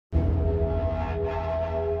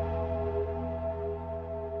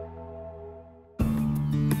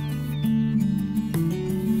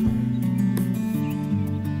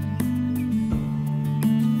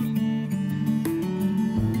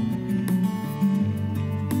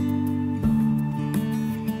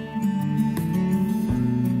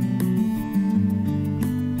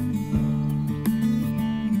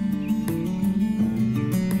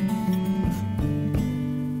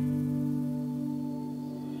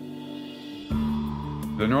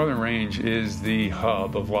The Northern Range is the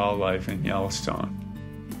hub of wildlife in Yellowstone.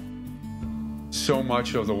 So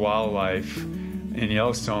much of the wildlife in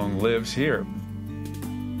Yellowstone lives here.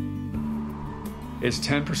 It's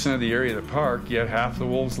 10% of the area of the park, yet half the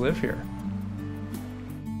wolves live here.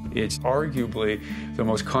 It's arguably the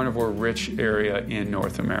most carnivore-rich area in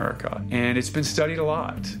North America, and it's been studied a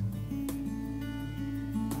lot.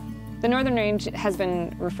 The Northern Range has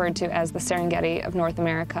been referred to as the Serengeti of North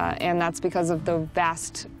America, and that's because of the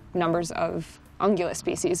vast numbers of ungulate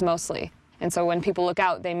species, mostly. And so when people look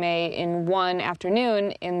out, they may, in one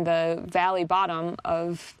afternoon, in the valley bottom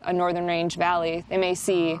of a Northern Range valley, they may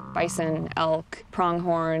see bison, elk,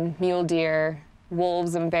 pronghorn, mule deer,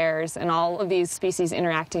 wolves and bears, and all of these species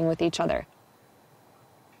interacting with each other.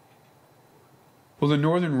 Well, the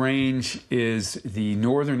Northern Range is the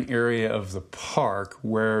northern area of the park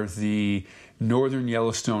where the northern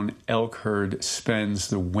Yellowstone elk herd spends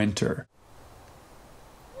the winter.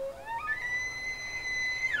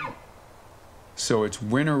 So it's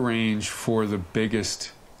winter range for the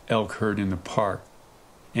biggest elk herd in the park.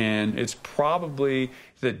 And it's probably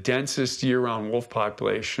the densest year-round wolf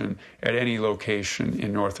population at any location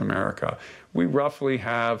in North America. We roughly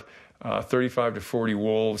have 35 to 40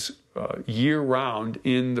 wolves year-round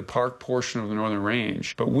in the park portion of the Northern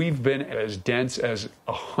Range. But we've been as dense as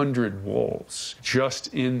 100 wolves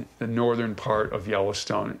just in the northern part of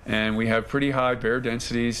Yellowstone. And we have pretty high bear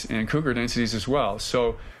densities and cougar densities as well.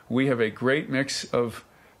 So we have a great mix of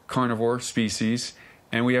carnivore species,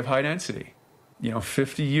 and we have high density.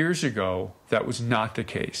 50 years ago, that was not the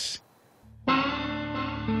case.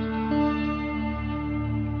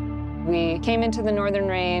 We came into the Northern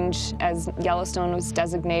Range as Yellowstone was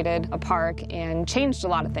designated a park and changed a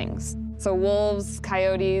lot of things. So wolves,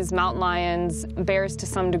 coyotes, mountain lions, bears to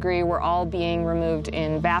some degree were all being removed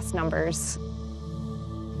in vast numbers.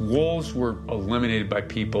 Wolves were eliminated by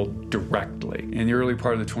people directly in the early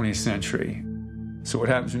part of the 20th century. So what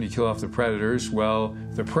happens when you kill off the predators? Well,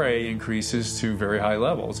 the prey increases to very high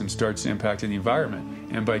levels and starts impacting the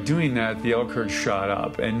environment. And by doing that, the elk herd shot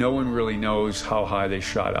up, and no one really knows how high they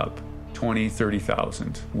shot up. 20,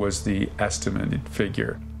 30,000 was the estimated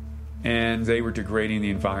figure. And they were degrading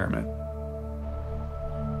the environment.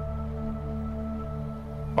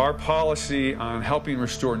 Our policy on helping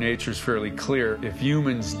restore nature is fairly clear. If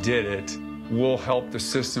humans did it, we'll help the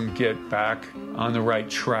system get back on the right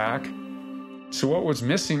track. So what was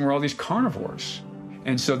missing were all these carnivores.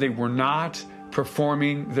 And so they were not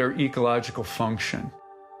performing their ecological function.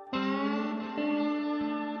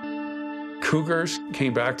 Cougars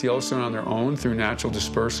came back to Yellowstone on their own through natural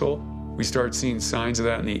dispersal. We started seeing signs of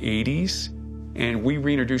that in the 80s, and we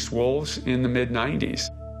reintroduced wolves in the mid-90s.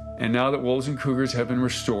 And now that wolves and cougars have been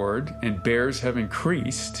restored and bears have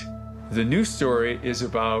increased, the new story is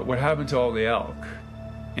about what happened to all the elk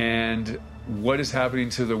and what is happening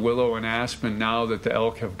to the willow and aspen now that the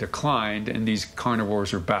elk have declined and these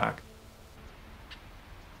carnivores are back.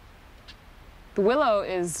 The willow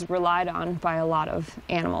is relied on by a lot of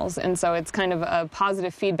animals, and so it's kind of a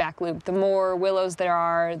positive feedback loop. The more willows there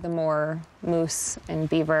are, the more moose and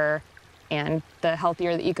beaver, and the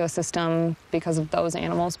healthier the ecosystem because of those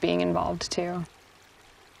animals being involved too.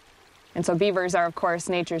 And so beavers are, of course,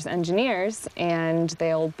 nature's engineers, and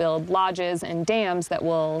they'll build lodges and dams that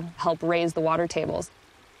will help raise the water tables.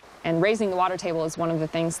 And raising the water table is one of the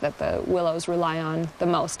things that the willows rely on the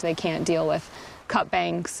most. They can't deal with cut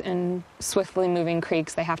banks and swiftly moving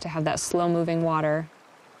creeks. They have to have that slow-moving water.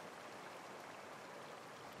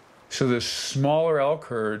 So the smaller elk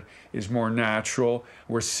herd is more natural.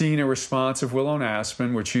 We're seeing a response of willow and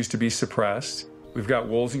aspen, which used to be suppressed. We've got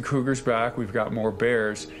wolves and cougars back. We've got more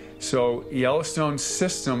bears. So Yellowstone's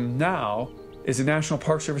system now is a National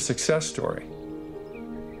Park Service success story.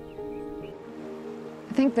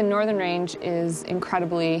 I think the Northern Range is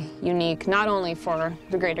incredibly unique, not only for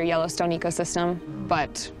the greater Yellowstone ecosystem,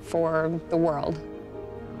 but for the world.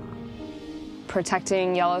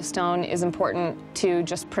 Protecting Yellowstone is important to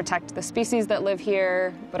just protect the species that live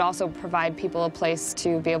here, but also provide people a place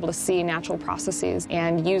to be able to see natural processes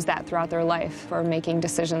and use that throughout their life for making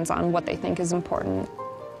decisions on what they think is important.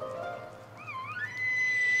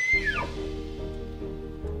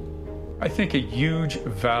 I think a huge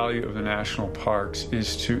value of the national parks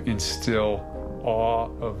is to instill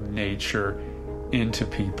awe of nature into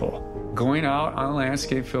people. Going out on a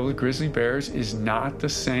landscape filled with grizzly bears is not the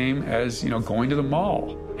same as, going to the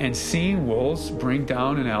mall. And seeing wolves bring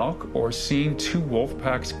down an elk or seeing two wolf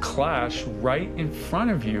packs clash right in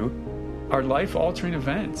front of you are life-altering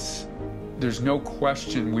events. There's no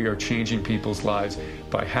question we are changing people's lives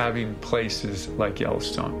by having places like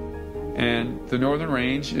Yellowstone. And the Northern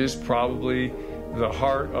Range is probably the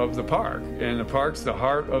heart of the park, and the park's the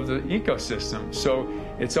heart of the ecosystem. So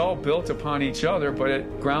it's all built upon each other, but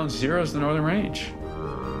at ground zero is the Northern Range.